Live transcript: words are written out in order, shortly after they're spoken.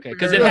Okay,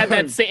 because it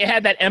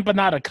had that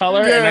empanada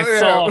color, and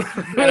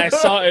I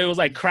saw it was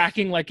like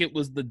cracking like it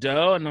was the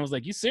dough, and I was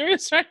like, "You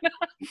serious right now?"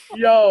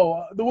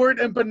 Yo, the word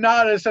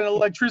empanada sent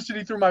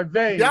electricity through my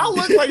veins. Y'all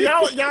look like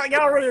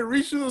y'all ready to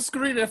reach through the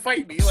screen and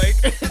fight me, like.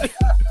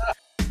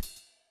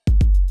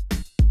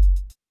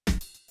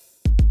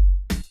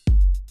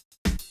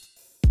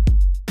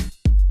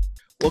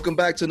 Welcome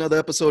back to another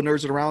episode of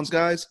Nerds and Rounds,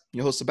 guys.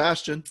 Your host,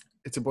 Sebastian.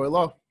 It's your boy,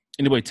 Law.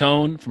 And your boy,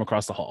 Tone, from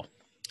across the hall.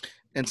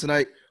 And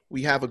tonight,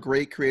 we have a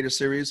great creator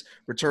series.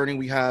 Returning,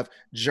 we have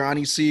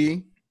Johnny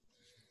C.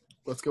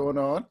 What's going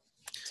on?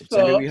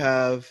 Today, we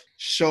have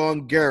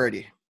Sean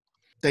Garrity.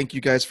 Thank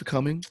you guys for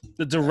coming.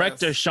 The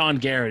director, Sean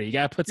Garrity. You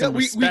got to put some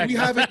respect. We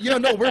haven't. Yeah,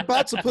 no, we're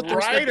about to put the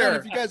respect on.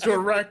 If you guys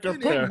director,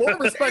 put more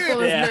respect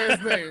on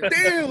this man's name.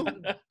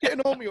 Damn,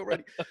 getting on me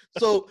already.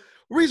 So,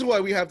 the reason why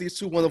we have these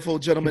two wonderful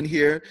gentlemen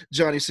here,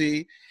 Johnny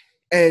C.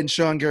 and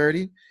Sean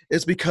Garrity,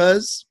 is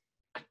because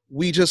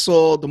we just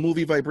saw the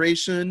movie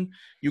Vibration.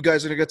 You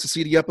guys are going to get to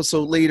see the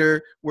episode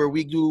later where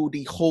we do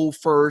the whole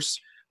first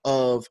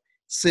of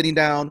sitting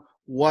down,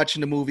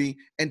 watching the movie,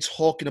 and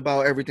talking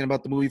about everything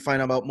about the movie,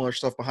 finding out more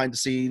stuff behind the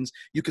scenes.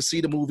 You can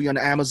see the movie on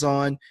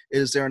Amazon. It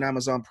is there on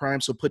Amazon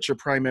Prime, so put your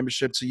Prime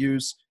membership to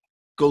use.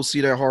 Go see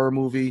that horror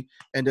movie.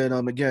 And then,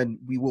 again,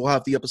 we will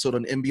have the episode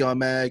on NBR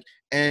Mag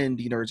and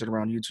the Nerds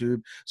Around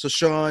YouTube. So,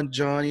 Sean,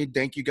 Johnny,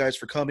 thank you guys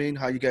for coming.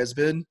 How you guys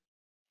been?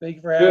 Thank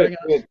you for having us.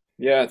 Good.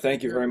 Yeah,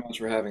 thank you very much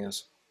for having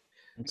us.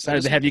 I'm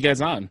excited to have you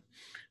guys on.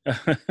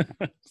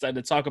 Excited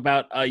to talk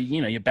about,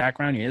 your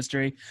background, your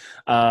history,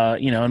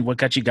 and what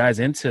got you guys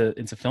into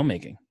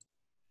filmmaking.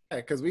 Yeah,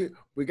 because we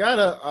got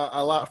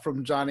a lot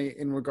from Johnny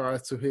in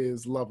regards to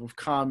his love of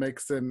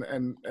comics and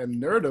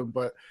nerdom,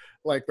 but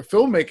like the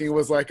filmmaking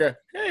was like hey,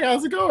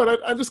 how's it going?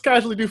 I just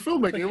casually do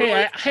filmmaking.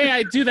 Like,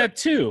 I do that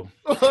too.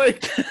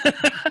 Like,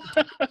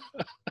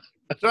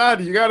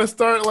 Johnny, you got to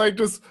start like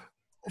just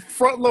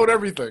front load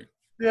everything.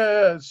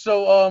 Yeah.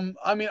 So,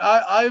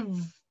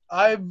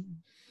 I've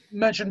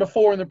mentioned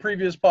before in the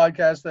previous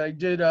podcast that I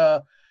did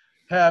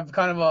have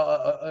kind of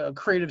a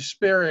creative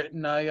spirit,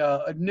 and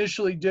I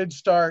initially did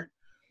start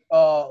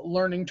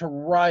learning to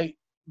write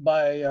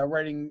by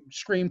writing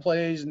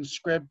screenplays and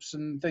scripts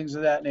and things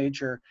of that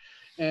nature.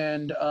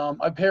 And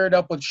I paired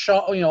up with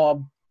Sean,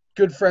 I'm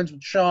good friends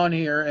with Sean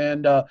here,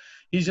 and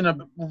he's in a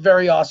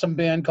very awesome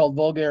band called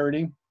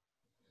Vulgarity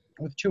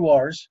with 2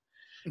 R's.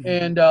 Mm-hmm.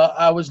 And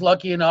I was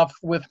lucky enough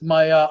with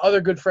my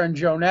other good friend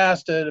Joe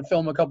Nasta to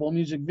film a couple of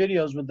music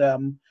videos with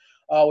them,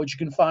 which you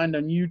can find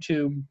on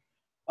YouTube.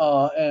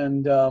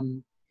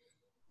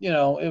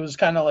 It was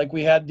kind of like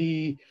we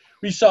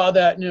saw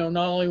that,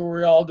 not only were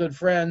we all good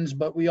friends,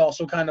 but we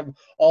also kind of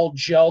all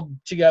gelled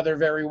together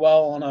very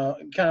well on a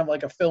kind of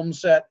like a film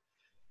set.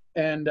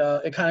 And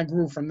it kind of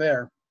grew from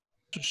there.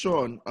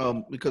 Sean,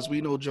 because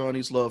we know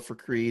Johnny's love for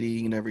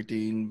creating and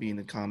everything, being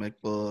in comic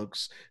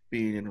books,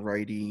 being in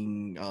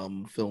writing,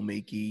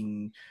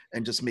 filmmaking,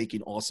 and just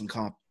making awesome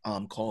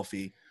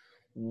coffee.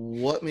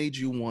 What made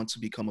you want to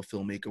become a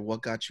filmmaker?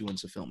 What got you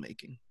into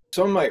filmmaking?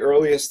 Some of my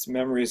earliest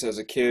memories as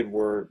a kid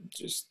were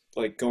just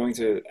like going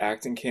to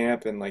acting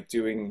camp and like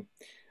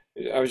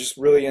I was just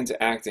really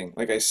into acting.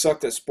 Like I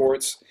sucked at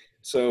sports.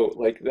 So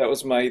like that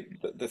was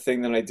the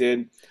thing that I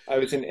did. I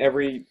was in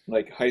every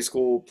like high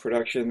school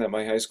production that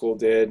my high school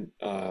did.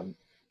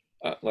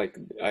 Like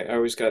I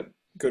always got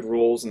good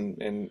roles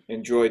and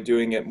enjoyed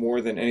doing it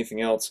more than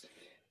anything else.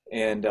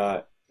 And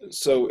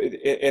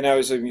and I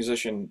was a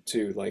musician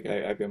too. Like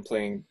I've been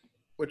playing.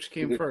 Which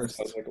came first?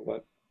 I was like,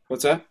 what?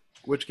 What's that?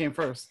 Which came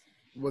first?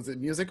 Was it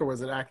music or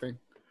was it acting?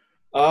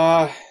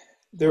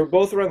 They were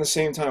both around the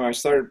same time. I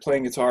started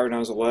playing guitar when I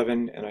was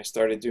 11, and I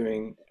started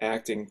doing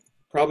acting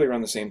probably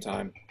around the same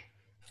time.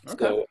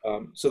 Okay.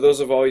 So those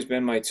have always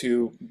been my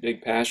 2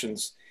 big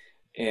passions.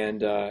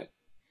 And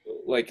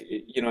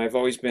I've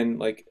always been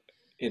like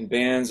in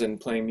bands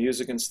and playing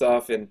music and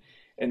stuff. And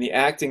the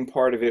acting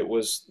part of it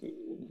was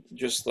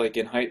just like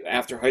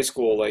after high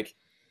school, like,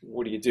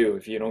 what do you do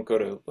if you don't go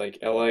to like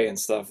LA and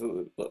stuff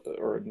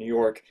or New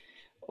York?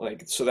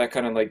 Like, so that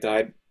kind of like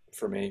died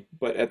for me.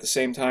 But at the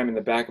same time, in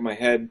the back of my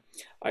head,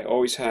 I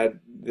always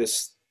had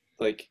this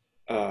like,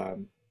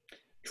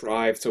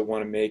 drive to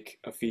want to make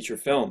a feature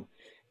film,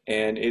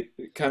 and it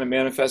kind of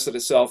manifested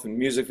itself in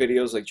music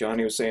videos like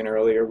Johnny was saying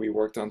earlier. We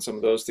worked on some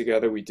of those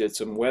together. We did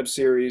some web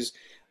series,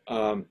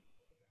 and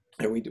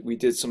we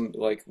did some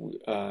like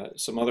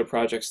some other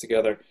projects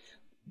together.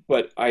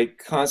 But I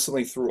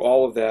constantly, through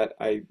all of that,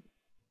 I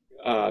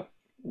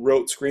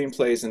wrote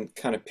screenplays and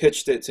kind of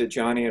pitched it to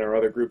Johnny and our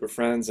other group of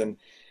friends, and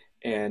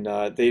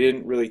they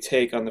didn't really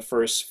take on the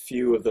first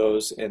few of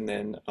those, and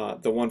then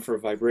the one for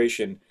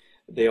Vibration,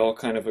 they all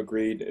kind of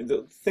agreed.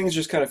 Things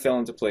just kind of fell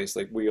into place.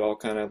 Like we all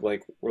kind of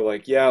like were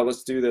like, yeah,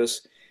 let's do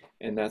this,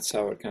 and that's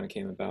how it kind of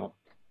came about.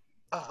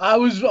 I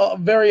was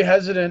very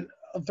hesitant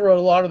throughout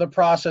a lot of the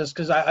process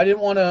because I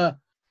didn't want to.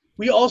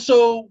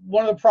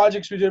 One of the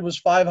projects we did was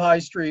 5 High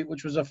Street,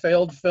 which was a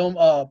failed film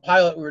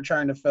pilot we were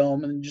trying to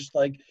film, and just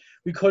like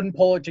we couldn't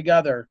pull it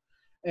together.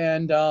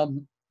 And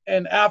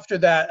and after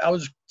that, I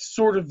was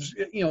sort of,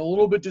 a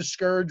little bit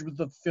discouraged with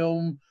the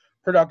film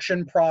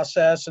production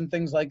process and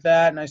things like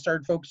that. And I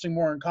started focusing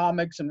more on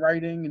comics and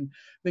writing and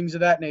things of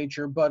that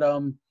nature. But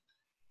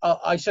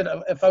I said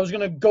if I was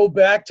going to go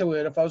back to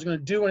it, if I was going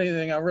to do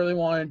anything, I really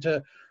wanted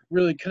to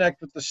really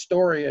connect with the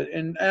story.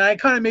 And I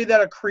kind of made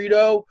that a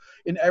credo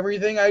in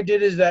everything I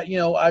did, is that,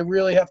 I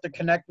really have to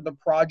connect with the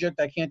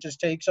project. I can't just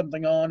take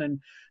something on and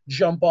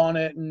jump on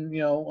it and,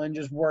 and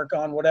just work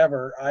on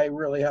whatever. I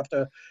really have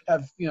to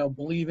have,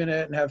 believe in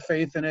it and have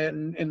faith in it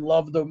and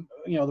love the,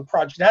 the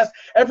project.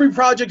 Every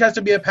project has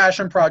to be a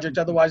passion project.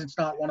 Otherwise it's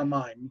not one of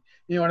mine.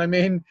 You know what I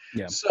mean?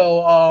 Yeah.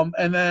 So,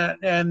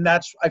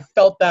 I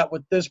felt that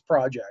with this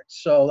project.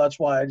 So that's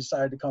why I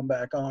decided to come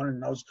back on,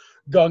 and I was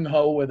gung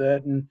ho with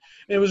it. And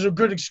it was a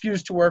good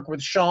excuse to work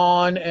with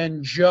Sean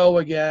and Joe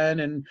again,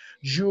 and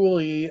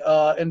Julie,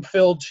 and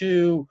Phil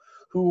too,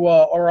 who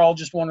are all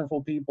just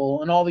wonderful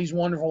people, and all these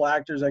wonderful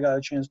actors I got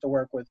a chance to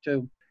work with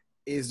too.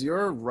 Is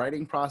your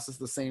writing process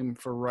the same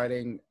for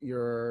writing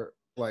your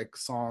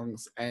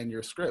songs and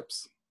your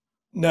scripts?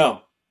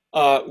 No.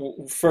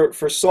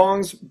 For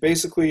songs,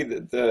 basically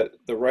the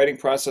writing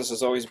process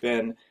has always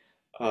been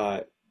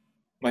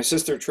my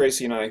sister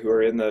Tracy and I, who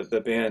are in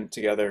the band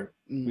together.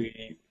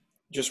 We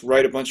just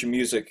write a bunch of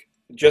music,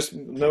 just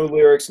no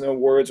lyrics, no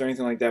words or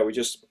anything like that. We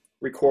just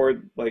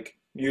record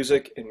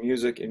music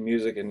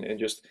and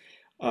just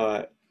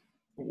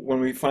when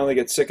we finally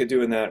get sick of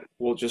doing that,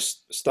 we'll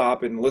just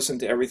stop and listen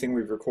to everything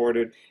we've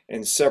recorded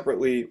and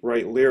separately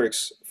write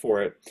lyrics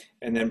for it,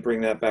 and then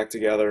bring that back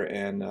together,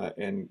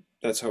 and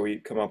that's how we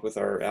come up with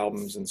our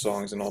albums and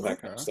songs and all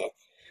that kind of stuff.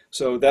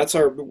 So that's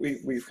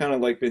we've kind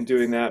of been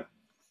doing that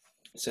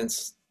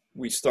since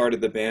we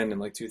started the band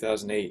in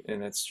 2008,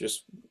 and it's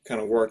just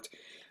kind of worked.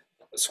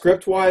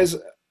 Script wise,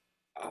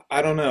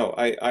 I don't know.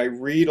 I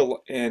read a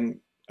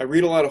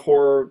lot of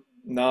horror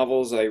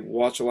novels. I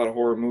watch a lot of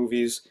horror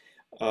movies,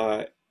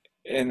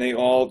 and they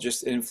all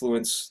just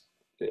influence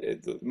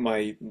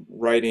my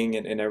writing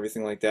and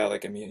everything like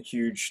that. I'm a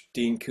huge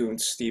Dean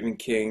Koontz, Stephen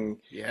King.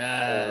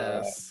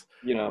 Yes.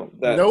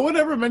 That no one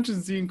ever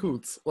mentions Dean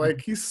Koontz.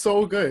 He's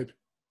so good.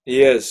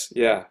 He is.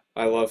 Yeah,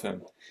 I love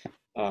him.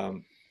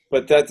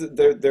 But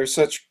they're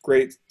such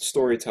great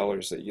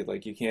storytellers that you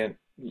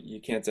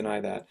can't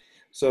deny that.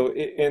 So,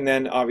 and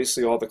then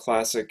obviously all the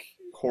classic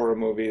horror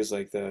movies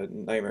like the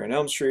Nightmare on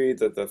Elm Street,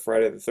 the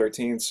Friday the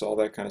 13th, all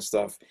that kind of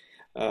stuff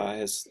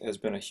has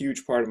been a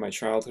huge part of my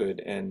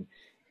childhood and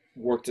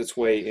worked its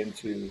way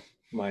into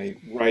my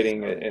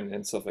writing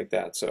and stuff like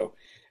that. So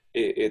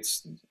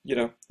it's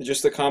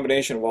just a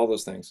combination of all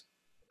those things.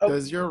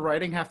 Does your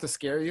writing have to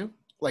scare you?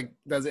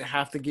 Does it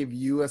have to give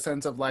you a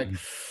sense of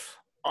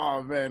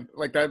oh man,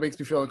 that makes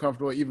me feel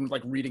uncomfortable even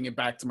reading it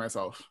back to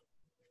myself?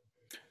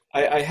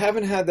 I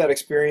haven't had that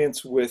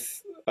experience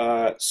with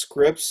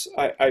scripts.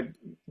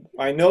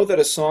 I know that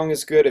a song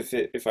is good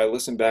if I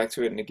listen back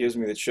to it and it gives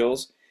me the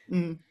chills.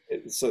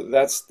 Mm-hmm. So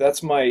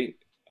that's my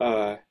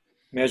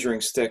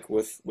measuring stick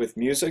with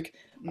music.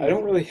 Mm-hmm. I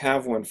don't really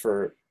have one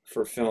for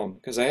film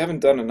because I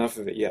haven't done enough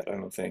of it yet. I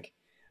don't think,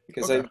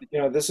 because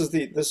okay. This is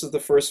the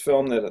first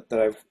film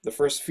the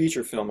first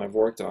feature film I've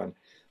worked on.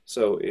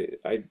 So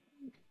I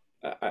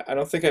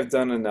don't think I've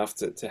done enough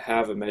to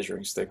have a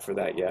measuring stick for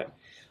that yet.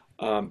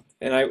 And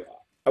I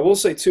will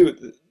say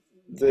too,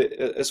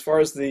 as far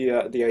as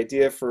the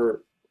idea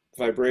for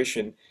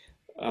Vibration,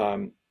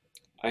 I'm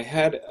a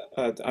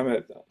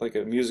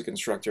music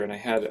instructor, and I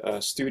had a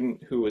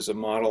student who was a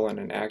model and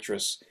an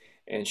actress,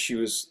 and she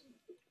was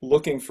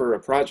looking for a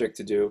project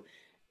to do,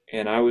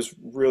 and I was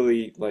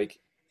really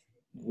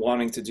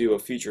wanting to do a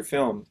feature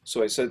film.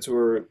 So I said to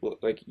her,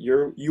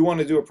 you want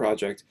to do a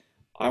project,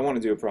 I want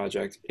to do a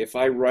project. If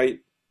I write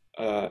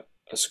a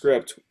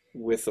script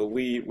with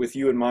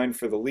you in mind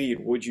for the lead,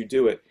 would you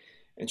do it?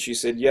 And she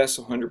said, yes,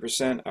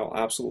 100%, I'll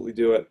absolutely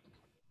do it.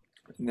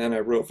 And then I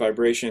wrote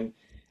Vibration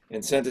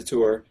and sent it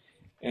to her,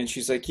 and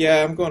she's like,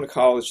 yeah, I'm going to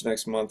college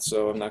next month,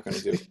 so I'm not going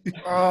to do it.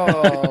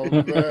 Oh,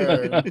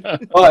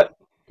 man. But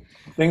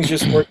things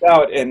just worked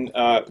out, and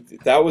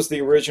that was the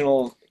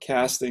original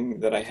casting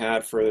that I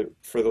had for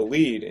the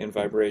lead in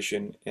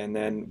Vibration, and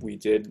then we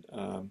did,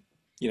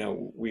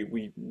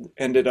 we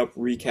ended up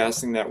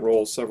recasting that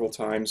role several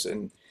times,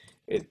 and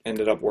it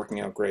ended up working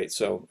out great.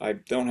 So I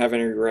don't have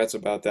any regrets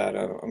about that.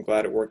 I'm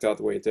glad it worked out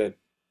the way it did.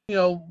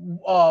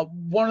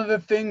 One of the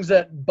things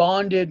that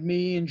bonded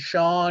me and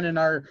Sean and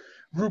our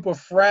group of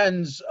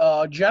friends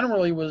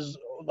generally was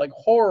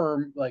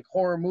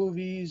horror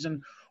movies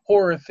and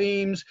horror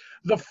themes.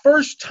 The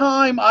first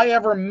time I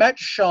ever met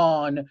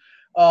Sean,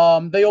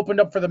 they opened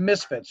up for the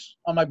Misfits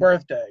on my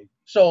birthday.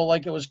 So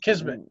it was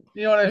kismet.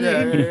 You know what I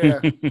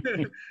mean?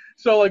 Yeah.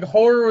 So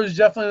horror was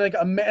definitely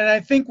and I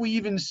think we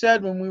even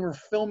said when we were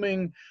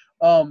filming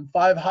 5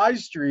 High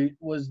Street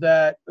was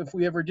that if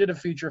we ever did a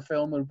feature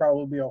film, it would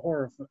probably be a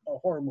horror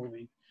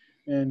movie,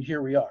 and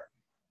here we are.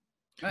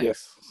 Nice.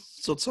 Yes.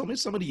 So tell me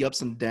some of the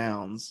ups and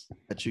downs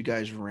that you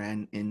guys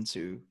ran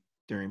into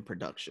during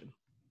production.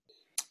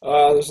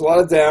 There's a lot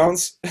of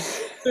downs.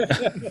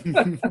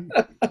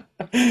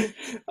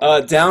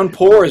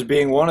 Downpours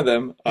being one of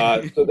them.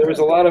 So there was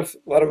a lot of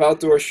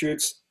outdoor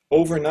shoots,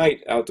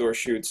 overnight outdoor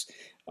shoots,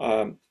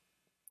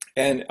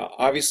 and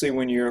obviously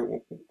when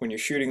you're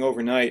shooting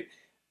overnight,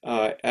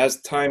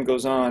 as time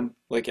goes on,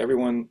 like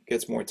everyone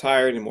gets more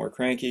tired and more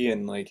cranky,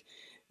 and like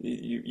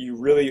you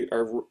really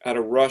are at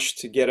a rush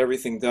to get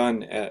everything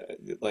done as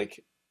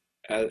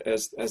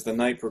the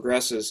night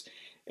progresses.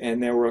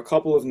 And there were a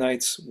couple of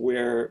nights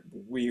where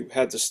we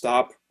had to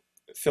stop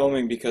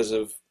filming because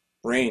of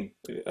rain,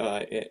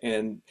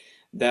 and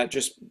that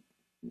just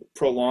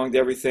prolonged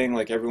everything.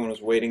 Like everyone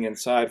was waiting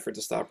inside for it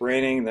to stop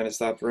raining, and then it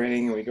stopped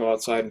raining, and we go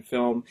outside and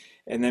film,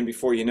 and then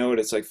before you know it,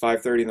 it's like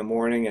 5:30 in the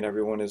morning, and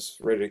everyone is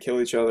ready to kill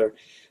each other.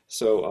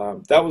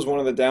 So that was one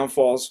of the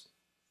downfalls.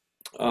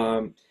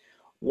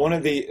 One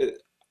of the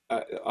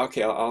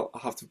okay, I'll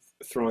have to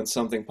throw in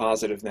something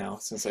positive now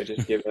since I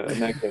just gave a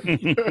negative.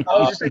 I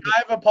was just saying,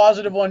 I have a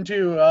positive one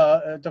too,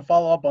 to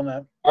follow up on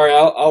that. All right,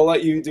 I'll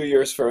let you do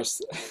yours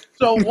first.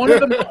 So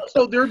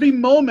so there'd be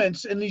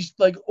moments in these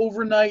like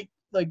overnight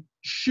like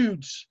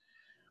shoots,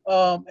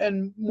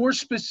 and more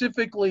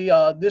specifically,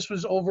 this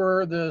was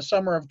over the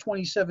summer of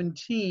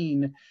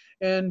 2017,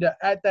 and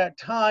at that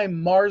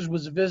time Mars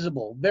was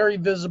visible, very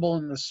visible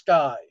in the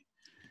sky.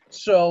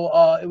 So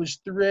it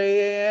was 3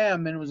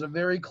 a.m. and it was a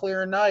very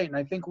clear night, and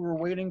I think we were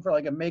waiting for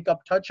like a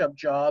makeup touch-up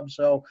job.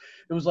 So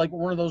it was like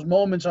one of those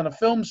moments on a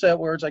film set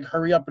where it's like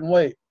hurry up and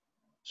wait.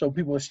 So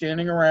people were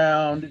standing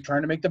around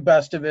trying to make the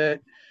best of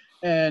it.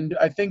 And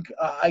I think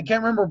I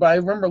can't remember, but I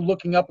remember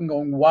looking up and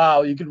going,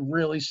 "Wow, you can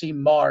really see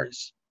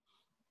Mars."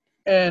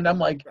 And I'm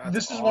like,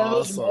 this is one of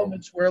those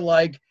moments where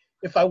like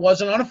if I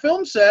wasn't on a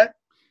film set,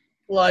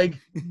 like,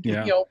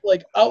 Yeah.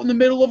 Like out in the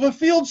middle of a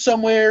field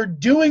somewhere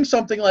doing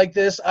something like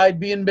this, I'd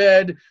be in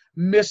bed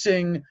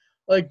missing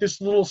like this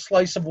little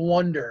slice of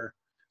wonder.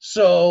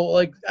 So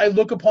like I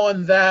look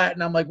upon that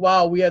and I'm like,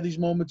 wow, we had these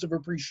moments of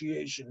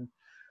appreciation.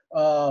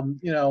 I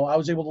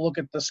was able to look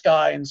at the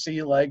sky and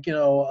see like,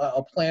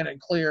 a planet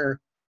clear,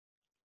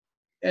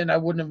 and I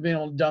wouldn't have been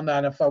able to done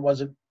that if I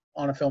wasn't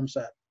on a film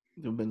set.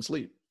 You've been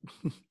asleep.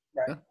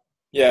 Right.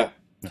 Yeah.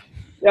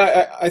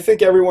 I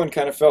think everyone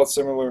kind of felt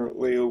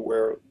similarly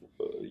where,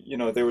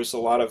 there was a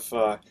lot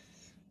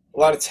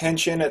of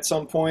tension at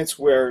some points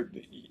where,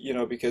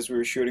 because we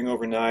were shooting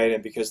overnight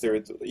and because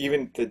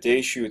even the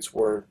day shoots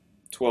were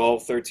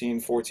 12, 13,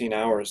 14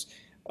 hours.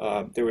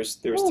 There was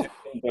tension,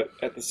 but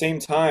at the same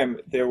time,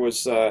 there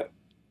was a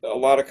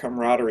lot of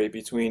camaraderie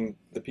between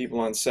the people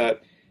on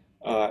set,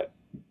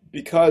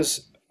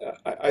 because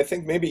I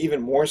think maybe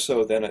even more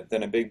so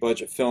than a big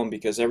budget film,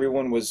 because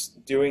everyone was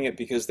doing it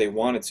because they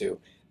wanted to.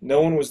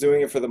 No one was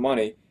doing it for the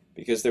money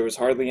because there was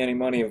hardly any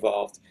money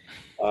involved,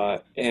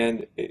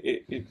 and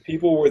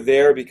people were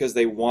there because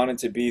they wanted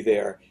to be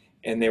there,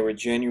 and they were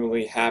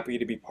genuinely happy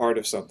to be part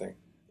of something,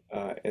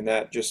 and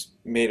that just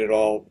made it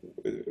all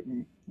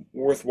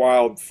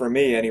worthwhile for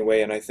me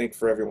anyway, and I think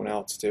for everyone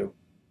else too.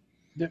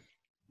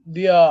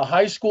 The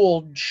high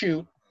school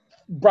shoot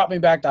brought me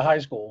back to high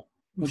school,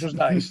 which was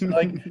nice.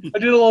 Like I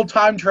did a little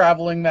time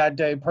traveling that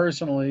day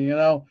personally,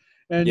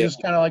 and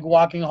just kind of like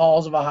walking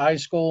halls of a high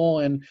school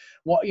and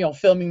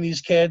filming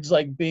these kids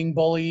like being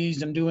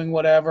bullies and doing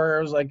whatever.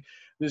 It was like,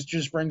 this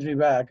just brings me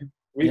back.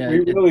 We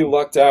really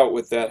lucked out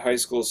with that high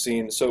school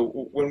scene.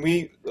 So when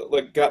we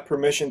got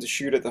permission to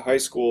shoot at the high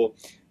school,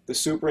 the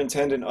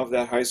superintendent of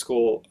that high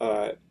school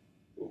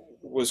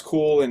was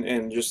cool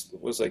and just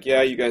was like,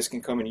 yeah, you guys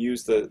can come and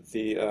use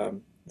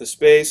the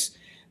space.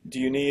 Do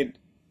you need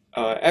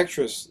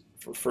extras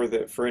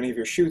for any of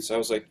your shoots? I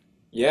was like,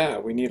 yeah,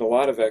 we need a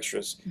lot of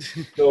extras.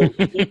 So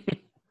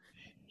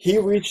he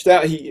reached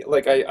out.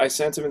 I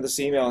sent him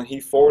this email and he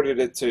forwarded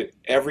it to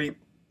every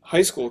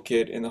high school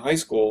kid in the high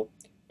school,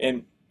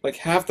 and like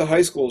half the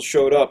high school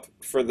showed up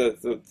for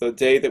the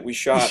day that we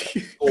shot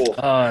at school.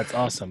 Oh, that's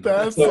awesome.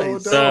 That's so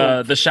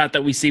dope. The shot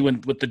that we see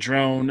with the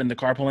drone and the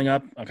car pulling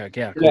up. Okay,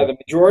 yeah. Cool. Yeah, the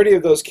majority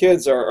of those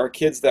kids are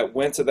kids that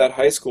went to that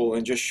high school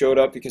and just showed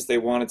up because they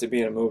wanted to be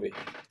in a movie.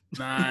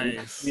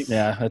 Nice.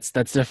 Yeah, that's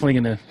definitely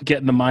gonna get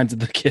in the minds of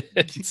the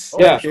kids.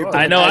 Yeah. Sure.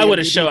 I know I would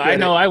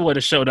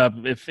have showed up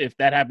if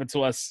that happened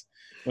to us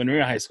when we were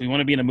in high school. You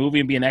want to be in a movie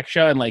and be an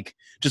extra and like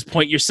just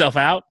point yourself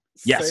out?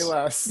 Yes. Say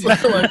less.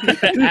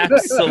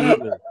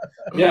 Absolutely.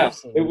 Yeah,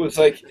 Absolutely. it was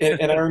like,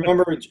 and I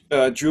remember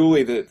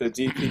Julie, the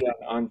DP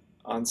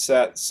on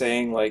set,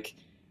 saying like,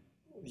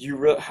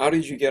 how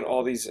did you get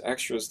all these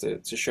extras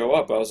to show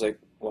up? I was like,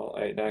 well,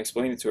 I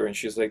explained it to her, and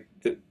she's like,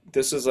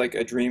 this is like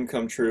a dream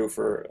come true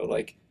for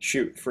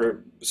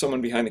for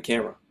someone behind the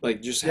camera,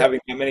 like just having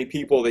that many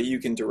people that you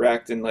can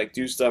direct and like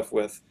do stuff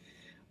with,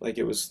 like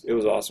it was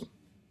awesome.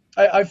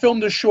 I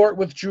filmed a short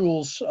with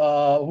Jules,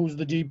 who's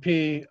the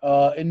DP,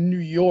 in New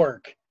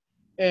York,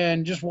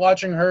 and just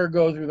watching her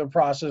go through the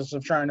process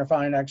of trying to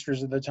find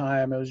extras at the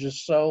time, it was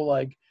just so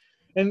like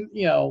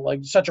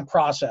such a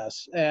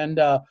process, and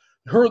the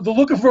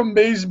look of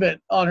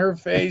amazement on her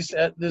face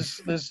at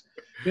this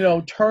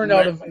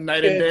turnout of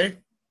night and day.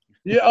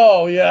 Yeah.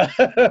 Oh yeah.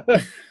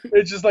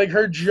 It's just like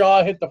her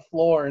jaw hit the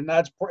floor, and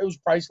it was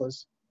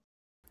priceless.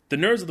 The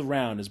Nerds of the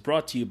Round is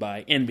brought to you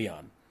by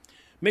Enbion.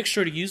 Make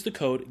sure to use the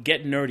code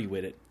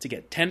GetNerdyWithIt to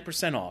get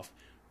 10% off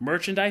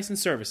merchandise and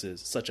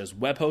services such as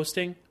web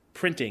hosting,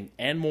 printing,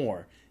 and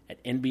more at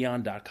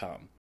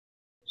Enbion.com.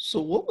 So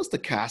what was the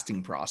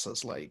casting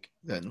process like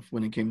then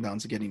when it came down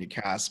to getting the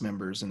cast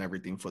members and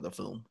everything for the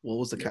film? What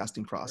was the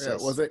casting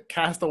process? Was it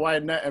cast a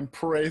wide net and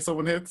pray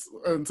someone hits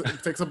and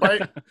takes a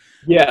bite?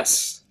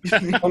 Yes.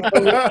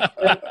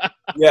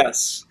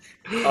 Yes.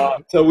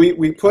 So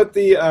we put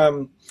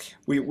the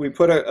we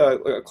put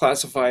a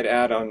classified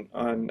ad on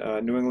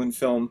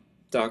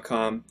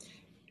newenglandfilm.com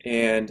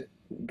and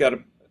got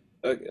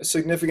a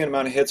significant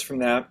amount of hits from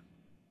that,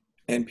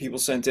 and people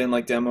sent in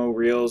like demo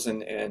reels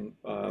and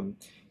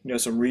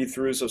some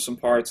read-throughs of some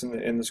parts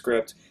in the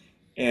script,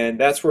 and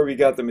that's where we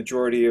got the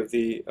majority of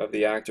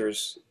the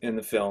actors in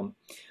the film.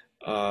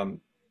 So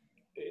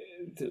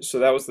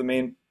that was the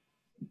main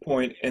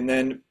point, and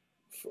then,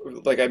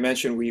 like I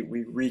mentioned, we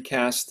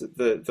recast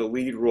the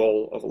lead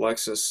role of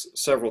Alexis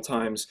several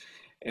times,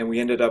 and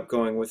we ended up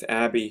going with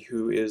Abby,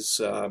 who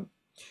is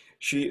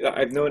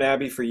I've known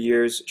Abby for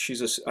years.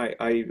 I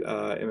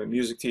am a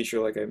music teacher,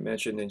 like I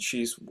mentioned, and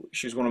she's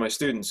one of my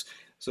students.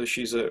 So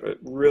she's a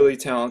really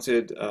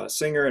talented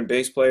singer and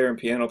bass player and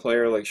piano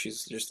player. Like,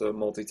 she's just a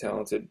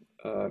multi-talented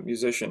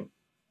musician.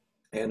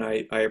 And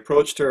I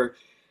approached her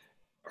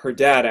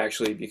dad,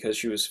 actually, because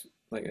she was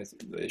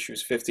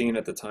 15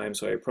 at the time.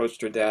 So I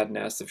approached her dad and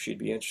asked if she'd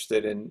be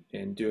interested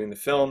in doing the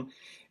film.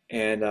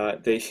 And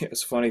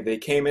it's funny, they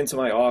came into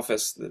my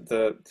office,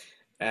 the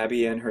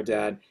Abby and her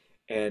dad,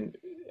 and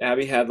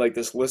Abby had like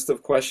this list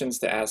of questions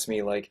to ask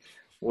me, like,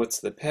 what's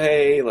the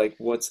pay? Like,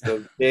 what's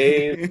the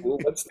days?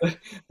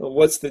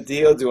 What's the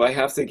deal? Do I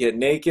have to get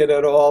naked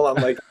at all?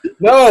 I'm like,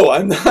 no,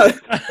 I'm not.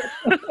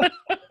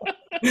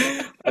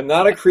 I'm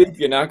not a creep.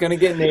 You're not going to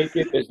get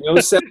naked. There's no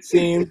sex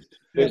scene.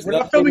 We're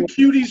not filming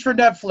cuties for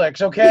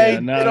Netflix, okay?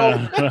 Yeah,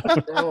 no.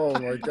 Oh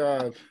my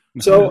god.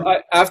 So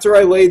after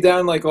I laid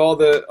down like all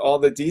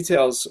the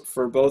details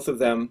for both of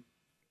them,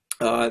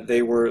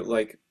 they were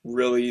like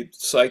really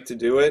psyched to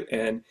do it.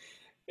 And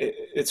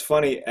it's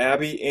funny,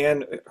 Abby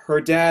and her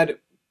dad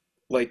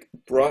like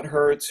brought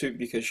her to,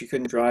 because she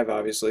couldn't drive,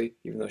 obviously,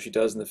 even though she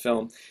does in the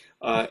film.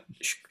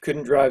 She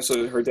couldn't drive,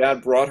 so her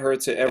dad brought her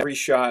to every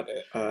shot,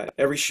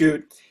 every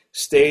shoot,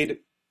 stayed,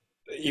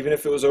 even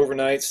if it was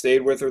overnight,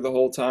 stayed with her the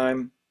whole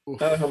time.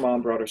 Her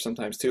mom brought her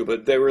sometimes too,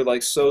 but they were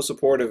like so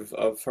supportive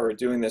of her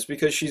doing this,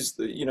 because she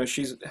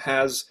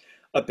has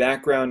a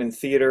background in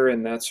theater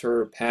and that's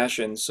her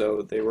passion.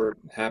 So they were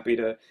happy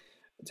to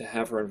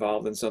have her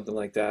involved in something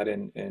like that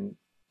and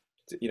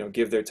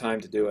give their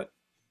time to do it.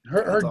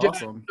 Her dad's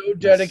awesome. so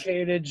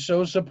dedicated,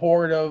 so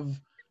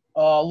supportive.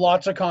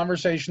 Lots of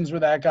conversations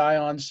with that guy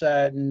on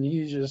set, and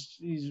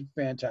he's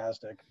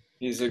fantastic.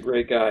 He's a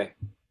great guy.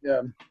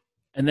 Yeah.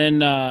 And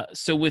then,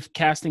 so with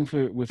casting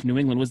with New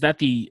England, was that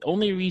the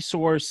only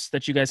resource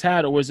that you guys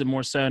had, or was it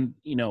more so,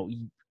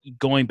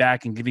 going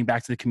back and giving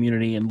back to the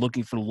community and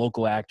looking for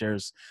local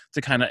actors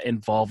to kind of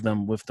involve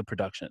them with the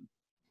production?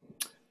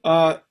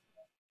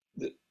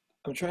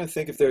 I'm trying to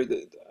think if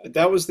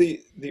that was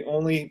the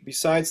only,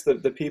 besides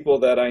the people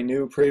that I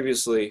knew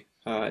previously,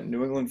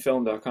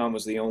 newenglandfilm.com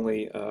was the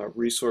only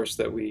resource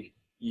that we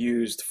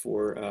used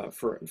for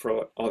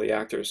all the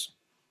actors.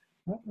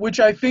 Which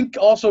I think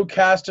also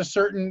cast a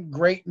certain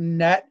great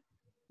net,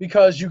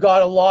 because you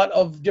got a lot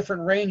of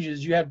different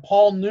ranges. You had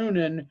Paul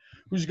Noonan,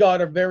 who's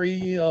got a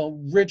very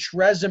rich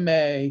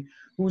resume,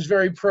 who's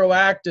very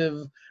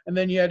proactive, and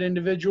then you had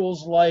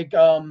individuals like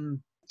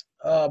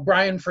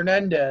Brian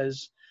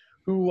Fernandez,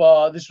 who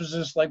this was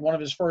just like one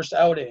of his first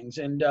outings,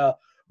 and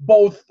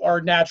both are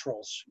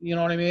naturals. You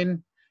know what I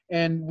mean?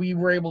 And we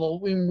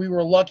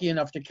were lucky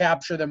enough to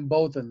capture them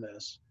both in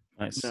this.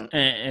 Nice. Yeah.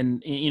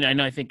 And I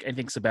know I think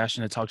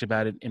Sebastian had talked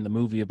about it in the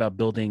movie about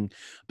building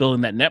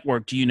that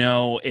network. Do you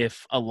know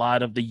if a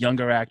lot of the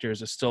younger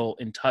actors are still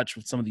in touch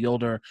with some of the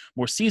older,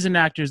 more seasoned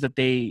actors that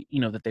they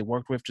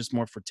worked with, just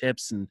more for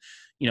tips and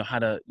how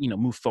to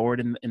move forward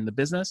in the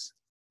business?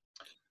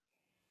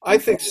 I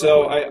think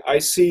so. I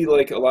see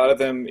like a lot of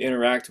them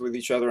interact with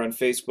each other on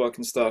Facebook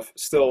and stuff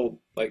still,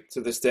 like,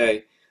 to this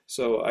day.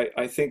 So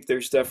I think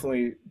there's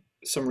definitely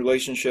some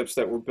relationships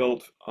that were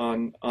built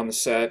on the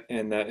set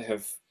and that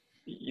have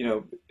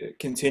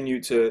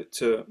continued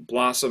to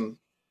blossom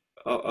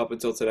up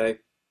until today.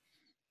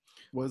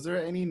 Was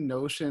there any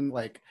notion,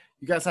 like,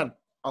 you guys had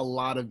a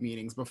lot of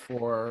meetings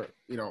before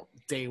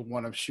day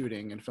one of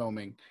shooting and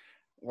filming,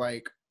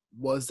 like,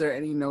 was there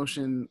any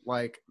notion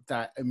like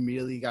that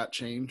immediately got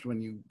changed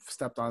when you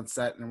stepped on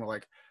set and were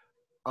like,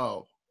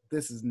 oh,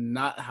 this is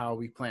not how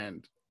we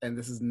planned, and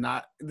this is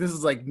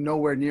like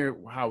nowhere near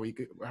how we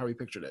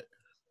pictured it?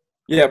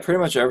 Yeah, pretty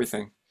much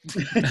everything.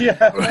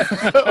 Yeah.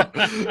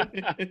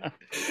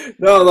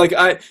 No, like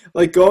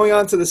going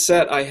onto the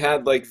set, I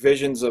had like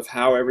visions of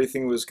how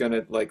everything was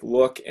gonna like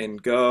look and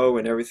go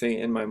and everything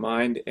in my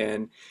mind,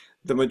 and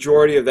the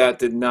majority of that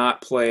did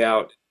not play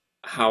out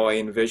how I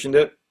envisioned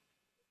it,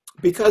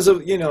 because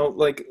of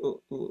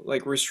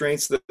like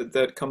restraints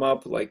that come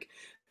up, like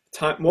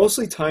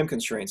mostly time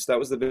constraints. That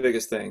was the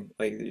biggest thing.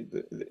 Like,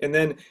 and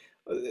then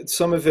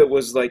some of it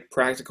was like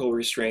practical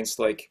restraints,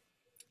 like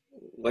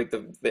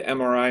the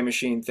MRI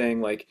machine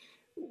thing, like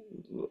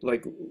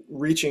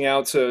reaching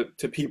out to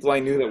people I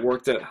knew that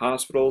worked at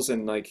hospitals,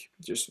 and like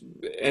just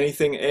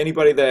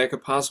anybody that I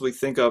could possibly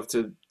think of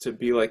to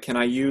be like, can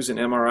I use an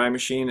MRI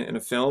machine in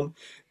a film?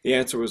 The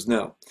answer was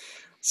no.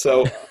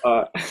 So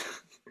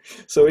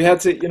so we had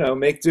to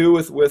make do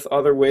with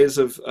other ways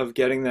of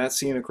getting that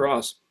scene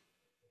across.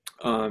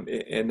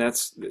 And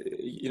that's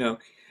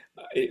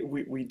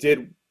we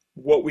did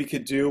what we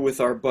could do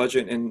with our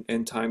budget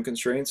and time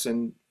constraints,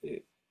 and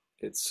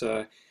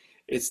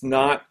it's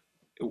not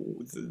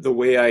the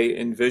way I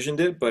envisioned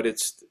it, but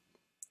it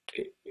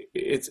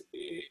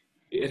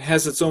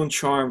has its own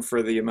charm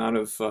for the amount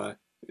of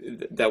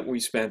that we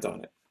spent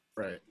on it.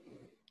 Right.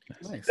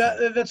 Nice.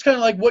 That's kind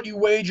of like what you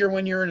wager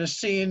when you're in a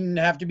scene and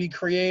have to be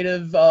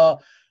creative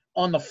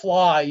on the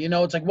fly.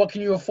 It's like, what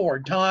can you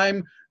afford?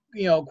 Time,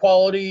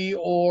 quality,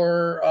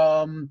 or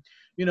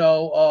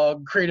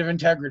creative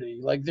integrity.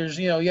 Like there's,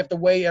 you have to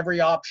weigh every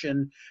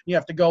option. You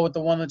have to go with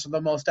the one that's the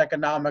most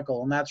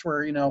economical. And that's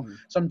where,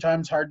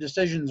 sometimes hard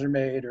decisions are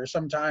made, or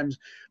sometimes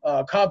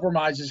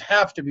compromises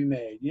have to be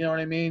made. You know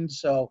what I mean?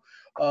 So,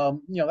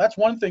 that's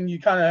one thing you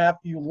kind of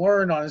you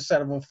learn on a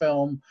set of a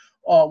film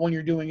when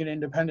you're doing it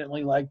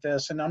independently like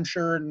this. And I'm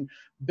sure in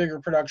bigger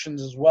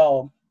productions as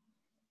well,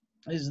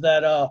 is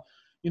that,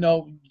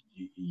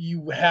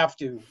 you have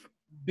to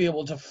be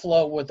able to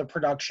flow with the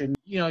production.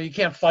 You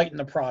can't fight in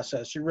the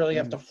process. You really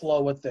have to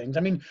flow with things. I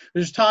mean,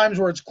 there's times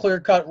where it's clear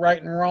cut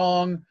right and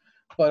wrong,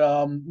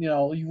 but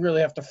you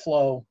really have to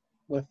flow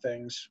with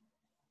things.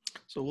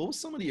 So what was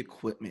some of the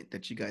equipment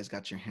that you guys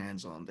got your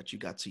hands on that you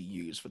got to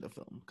use for the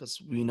film?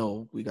 Because we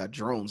know we got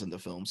drones in the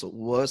film. So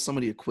what was some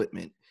of the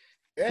equipment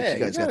that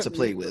you guys got to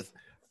play with?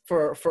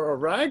 For a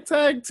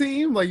ragtag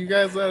team, like you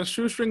guys had a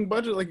shoestring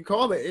budget, like you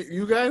called it,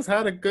 you guys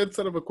had a good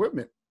set of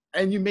equipment.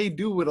 And you may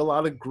do with a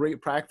lot of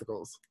great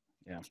practicals.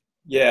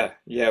 Yeah,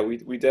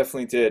 we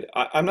definitely did.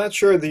 I'm not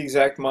sure the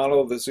exact model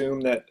of the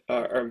Zoom that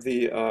or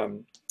the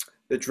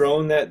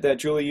drone that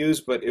Julie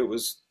used, but it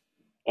was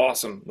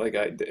awesome. Like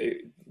I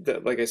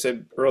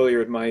said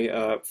earlier,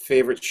 my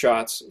favorite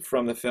shots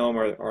from the film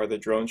are the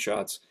drone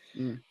shots.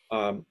 And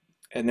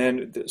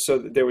then so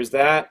there was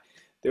that.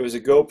 There was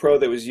a GoPro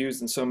that was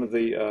used in some of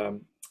the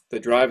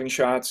driving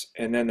shots,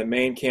 and then the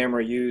main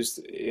camera used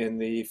in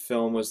the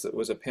film was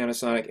a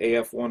Panasonic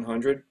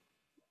AF100.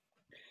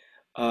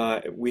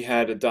 We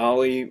had a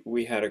dolly,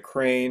 we had a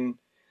crane,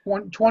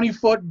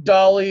 20-foot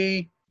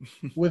dolly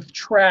with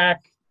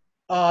track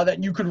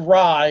that you could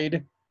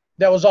ride.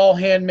 That was all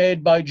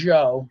handmade by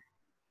Joe.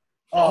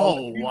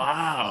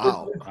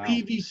 Wow! With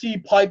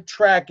PVC pipe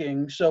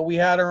tracking, so we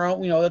had our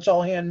own. That's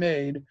all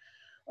handmade.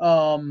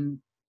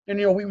 And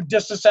we would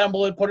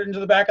disassemble it, put it into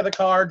the back of the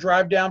car,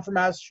 drive down from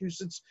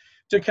Massachusetts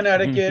to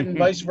Connecticut, and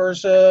vice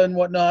versa, and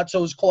whatnot. So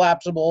it was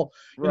collapsible.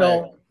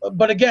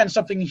 But again,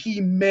 something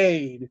he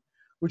made,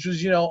 which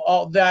was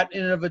all that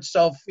in and of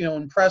itself,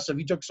 impressive.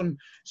 He took some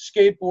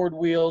skateboard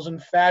wheels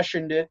and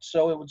fashioned it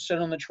so it would sit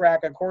on the track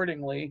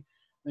accordingly,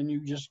 and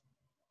you're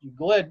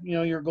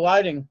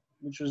gliding,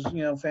 which was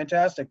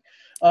fantastic.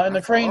 And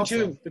the crane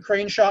too. The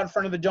crane shot in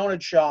front of the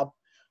donut shop.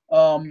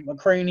 A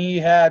crane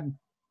he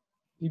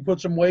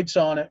put some weights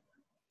on it.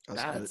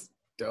 That's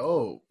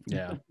dope.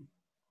 Yeah.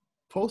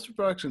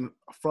 Post-production,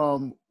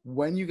 from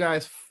when you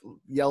guys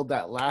yelled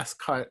that last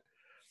cut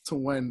to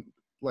when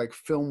like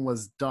film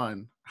was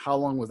done, how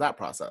long was that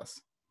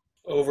process?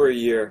 Over a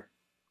year.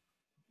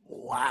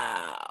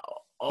 Wow.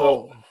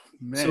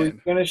 Man. So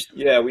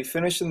we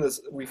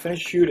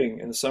finished shooting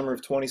in the summer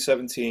of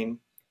 2017,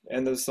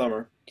 end of the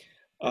summer.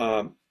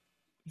 The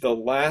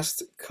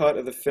last cut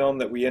of the film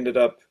that we ended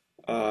up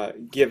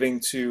giving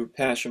to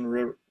Passion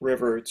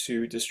River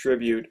to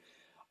distribute,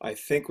 I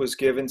think was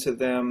given to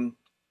them,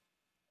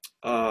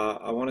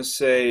 I want to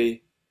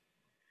say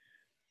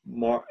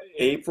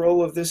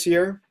April of this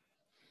year.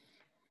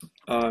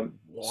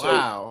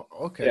 Wow.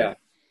 Okay. Yeah.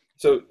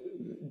 So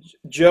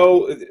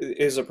Joe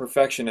is a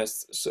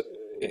perfectionist,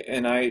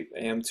 and I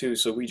am too.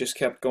 So we just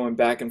kept going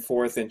back and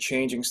forth and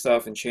changing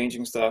stuff, and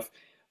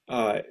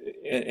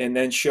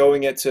then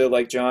showing it to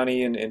like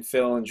Johnny and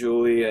Phil and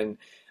Julie, and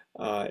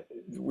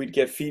we'd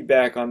get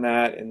feedback on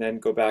that and then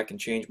go back and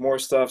change more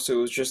stuff. So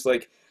it was just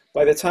like,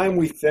 by the time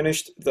we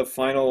finished the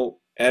final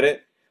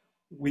edit,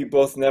 we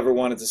both never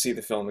wanted to see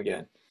the film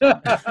again.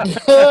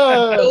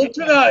 Till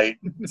tonight.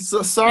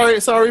 So sorry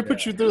we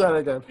put you through that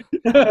again.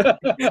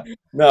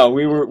 No,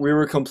 we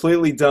were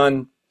completely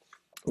done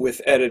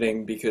with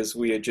editing because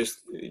we had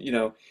just,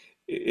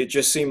 it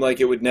just seemed like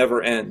it would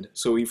never end.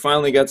 So we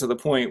finally got to the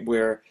point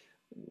where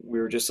we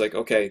were just like,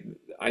 okay,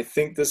 I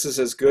think this is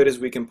as good as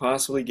we can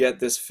possibly get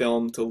this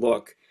film to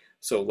look.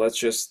 So let's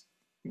just,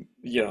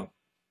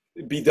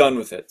 be done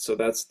with it. So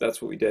that's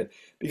what we did,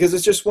 because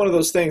it's just one of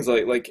those things.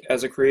 Like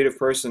as a creative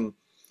person,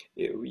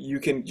 you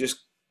can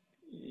just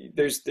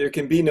there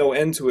can be no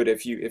end to it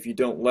if you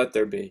don't let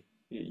there be.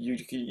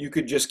 you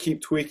could just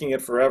keep tweaking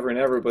it forever and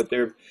ever, but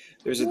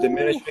there's a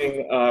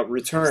diminishing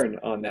return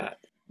on that.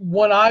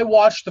 When I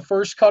watched the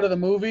first cut of the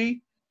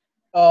movie,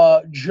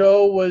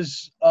 Joe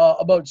was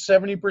about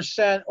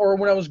 70%, or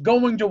when I was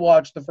going to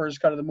watch the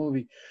first cut of the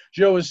movie,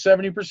 Joe was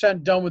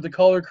 70% done with the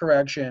color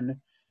correction,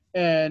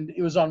 and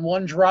it was on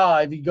one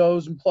drive. He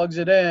goes and plugs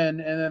it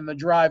in, and then the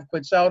drive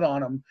quits out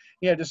on him.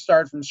 He had to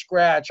start from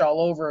scratch all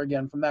over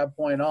again from that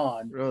point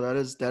on. Bro, that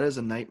is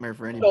a nightmare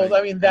for anybody. So,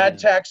 I mean, that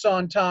tacks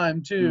on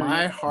time, too.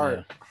 My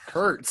heart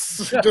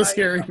hurts just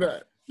hearing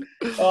that.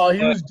 Oh,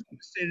 he was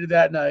devastated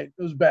that night.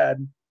 It was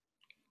bad.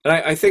 And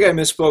I think I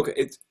misspoke.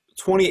 It's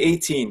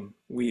 2018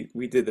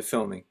 we did the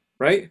filming,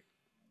 right?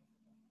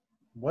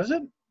 Was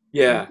it?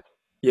 Yeah,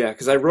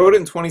 because I wrote it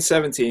in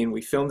 2017.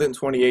 We filmed it in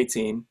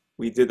 2018.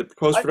 We did the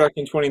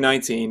post-production in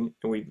 2019,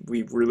 and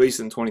we released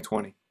it in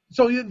 2020.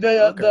 So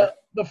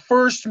the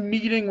first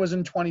meeting was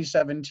in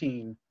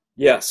 2017.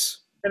 Yes.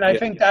 And I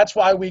think that's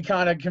why we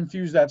kind of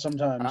confuse that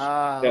sometimes.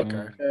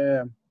 Okay.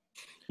 Yeah.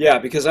 Yeah,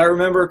 because I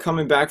remember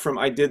coming back from,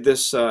 I did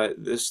this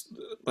this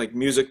like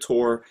music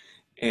tour,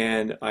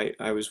 and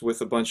I was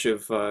with a bunch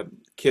of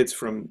kids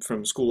from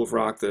School of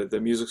Rock, the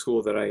music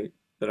school that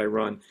I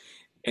run,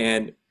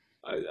 and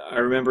I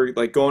remember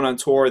like going on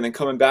tour and then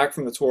coming back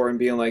from the tour and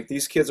being like,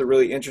 these kids are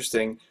really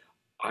interesting.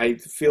 I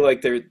feel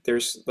like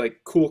there's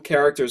like cool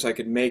characters I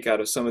could make out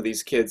of some of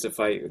these kids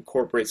if I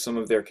incorporate some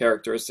of their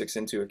characteristics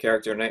into a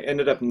character. And I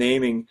ended up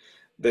naming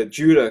the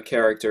Judah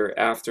character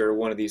after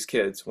one of these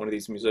kids, one of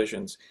these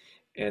musicians.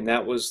 And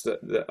that was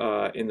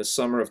in the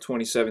summer of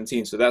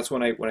 2017. So that's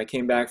when I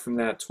came back from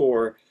that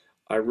tour,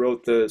 I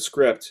wrote the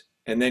script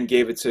and then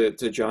gave it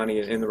to Johnny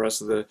and the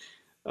rest of the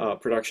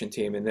production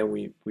team. And then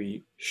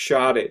we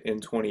shot it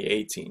in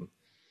 2018.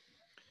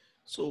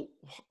 So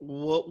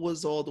what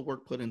was all the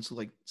work put into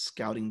like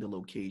scouting the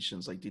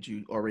locations? Like, did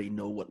you already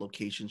know what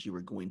locations you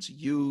were going to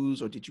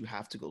use, or did you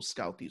have to go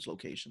scout these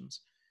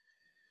locations?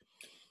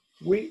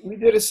 We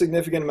did a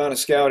significant amount of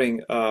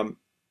scouting.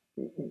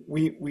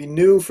 We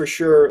knew for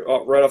sure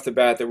right off the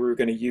bat that we were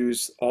going to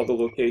use all the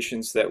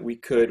locations that we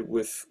could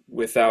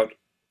without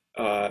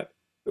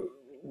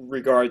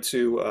regard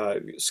to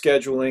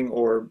scheduling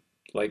or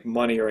like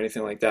money or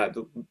anything like that.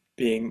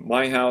 Being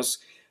my house,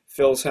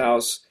 Phil's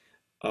house.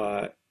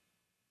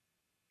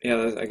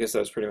 Yeah, I guess that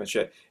was pretty much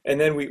it. And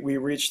then we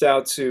reached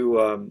out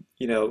to,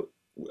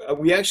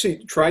 we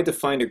actually tried to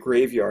find a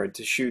graveyard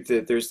to shoot.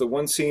 There's the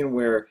one scene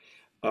where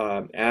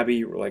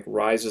Abby like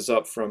rises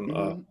up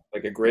from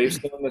like a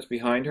gravestone that's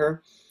behind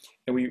her.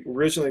 And we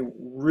originally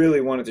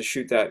really wanted to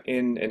shoot that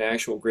in an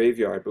actual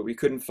graveyard, but we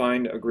couldn't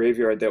find a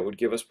graveyard that would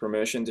give us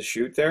permission to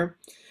shoot there.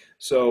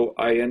 So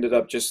I ended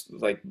up just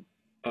like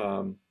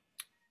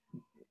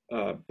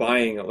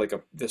buying like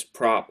this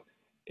prop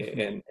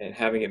and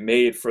having it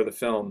made for the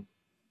film,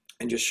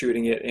 and just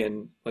shooting it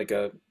in like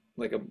a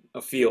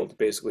field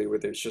basically where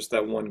there's just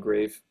that one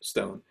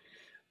gravestone.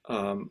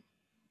 But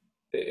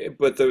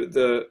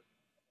the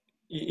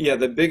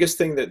biggest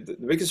thing the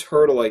biggest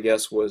hurdle I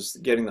guess was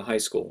getting the high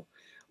school.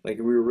 Like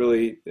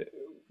we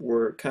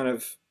were kind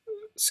of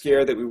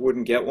scared that we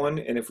wouldn't get one,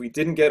 and if we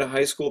didn't get a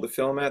high school to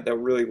film at, that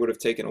really would have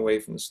taken away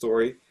from the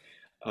story.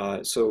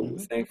 So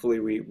thankfully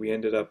we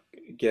ended up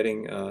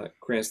getting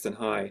Cranston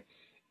High,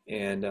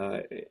 and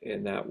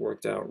that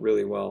worked out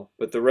really well.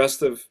 But the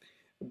rest of,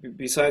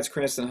 besides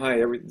Cranston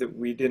High,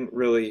 we didn't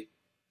really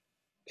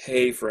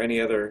pay for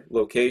any other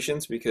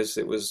locations because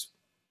it was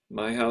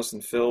my house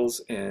and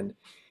Phil's and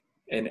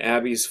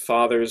Abby's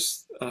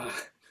father's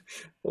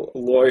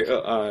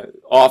lawyer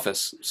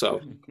office. So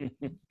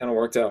kind of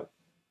worked out.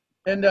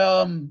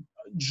 And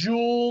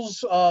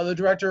Jules, the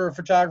director of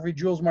photography,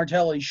 Jules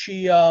Martelli,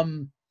 she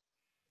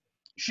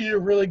did a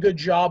really good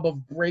job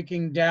of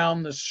breaking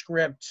down the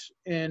script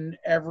in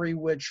every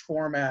which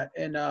format,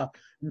 and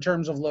in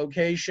terms of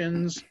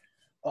locations,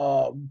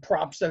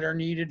 props that are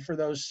needed for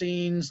those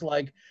scenes.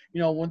 Like,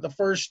 when the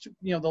first,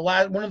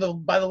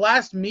 by the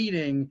last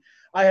meeting,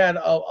 I had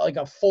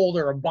a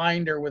folder, a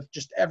binder with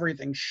just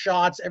everything,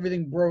 shots,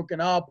 everything broken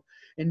up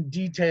and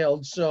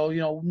detailed. So,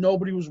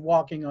 nobody was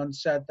walking on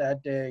set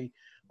that day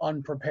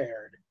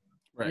unprepared,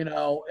 Right.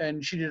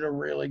 And she did a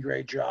really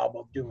great job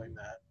of doing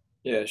that.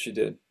 Yeah, she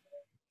did.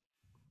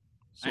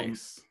 So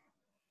Nice.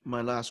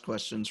 my last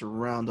question to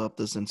round up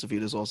this interview,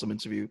 this awesome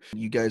interview.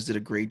 You guys did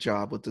a great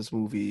job with this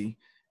movie.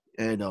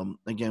 And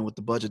again, with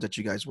the budget that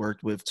you guys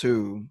worked with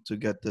too, to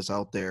get this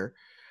out there.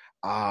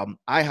 I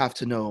have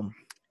to know,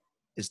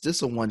 is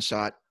this a one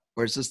shot,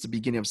 or is this the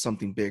beginning of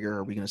something bigger?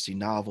 Are we going to see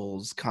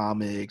novels,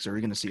 comics? Are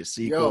we going to see a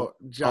sequel?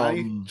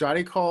 Yo,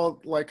 Johnny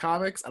called like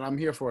comics, and I'm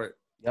here for it.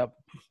 Yep.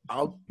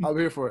 I'm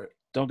here for it.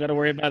 Don't got to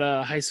worry about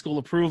a high school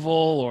approval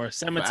or a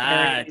cemetery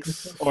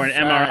Facts. or an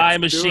Facts. MRI Do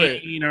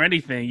machine or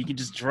anything. You can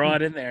just draw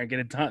it in there and get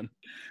it done.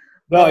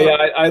 No,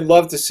 yeah, I'd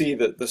love to see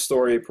the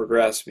story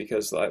progress,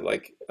 because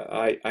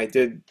I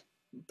did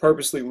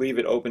purposely leave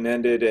it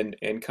open-ended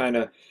and kind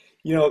of,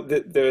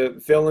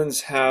 the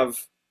villains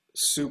have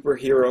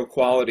superhero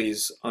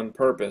qualities on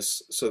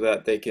purpose so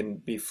that they can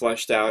be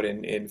fleshed out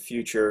in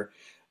future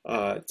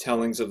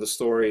tellings of the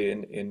story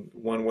in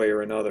one way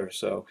or another.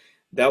 So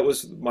that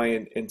was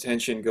my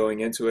intention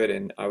going into it,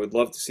 and I would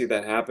love to see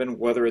that happen.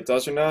 Whether it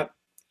does or not,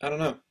 I don't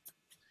know.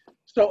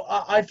 So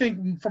I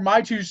think, for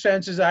my 2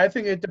 cents, is I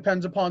think it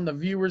depends upon the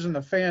viewers and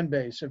the fan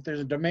base. If there's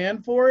a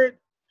demand for it,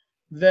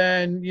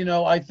 then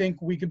I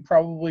think we could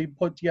probably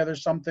put together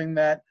something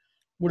that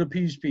would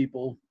appease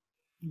people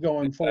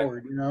going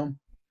forward.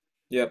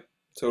 Yep,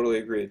 totally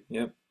agreed.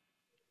 Yep.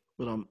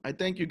 But I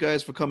thank you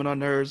guys for coming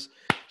on Nerds,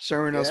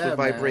 sharing us with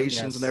man.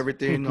 Vibrations and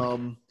everything.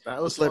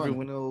 That was Just let fun.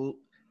 everyone know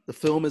the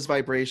film is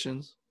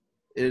Vibrations.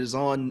 It is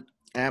on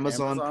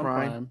Amazon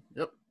Prime.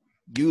 Yep.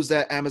 Use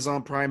that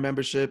Amazon Prime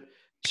membership.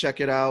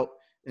 Check it out.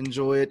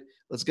 Enjoy it.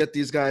 Let's get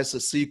these guys a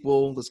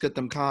sequel. Let's get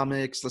them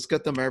comics. Let's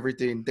get them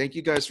everything. Thank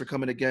you guys for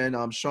coming again.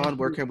 Sean,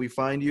 where can we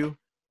find you?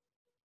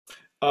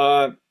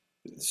 So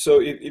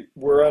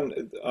we're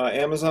on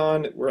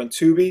Amazon. We're on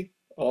Tubi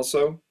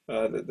also.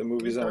 The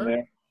movie's on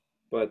there.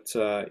 But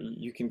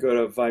you can go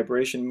to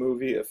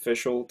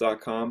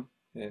vibrationmovieofficial.com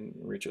and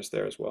reach us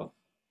there as well.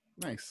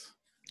 Nice.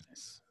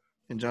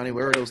 And Johnny,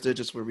 where are those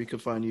digits where we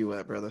could find you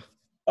at, brother?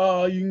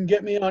 You can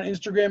get me on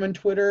Instagram and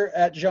Twitter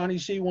at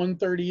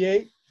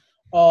JohnnyC138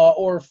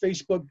 or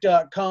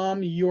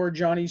Facebook.com, Your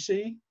Johnny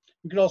C.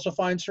 You can also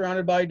find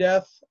Surrounded by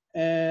Death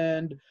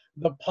and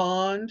The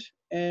Pond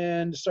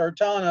and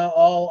Sartana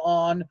all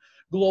on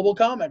Global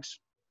Comics.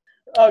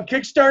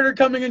 Kickstarter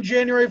coming in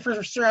January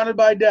for Surrounded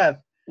by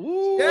Death.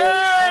 Ooh.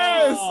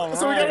 Yes! All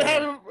So we gotta right.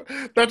 have him.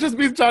 That just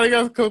means Johnny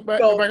got to come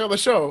back on the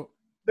show.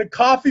 The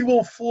coffee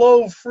will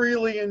flow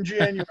freely in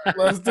January.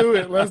 Let's do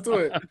it.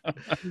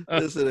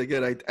 Listen,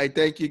 again, I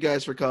thank you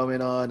guys for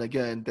coming on.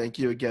 Again, thank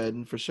you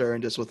again for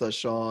sharing this with us,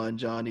 Sean,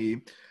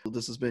 Johnny.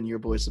 This has been your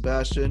boy,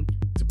 Sebastian.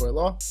 It's your boy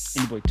Law.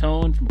 And your boy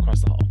Tone from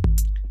across the hall.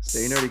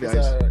 Stay nerdy, Peace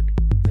guys. out. Later,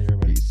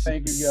 everybody. Peace.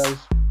 Thank you, guys.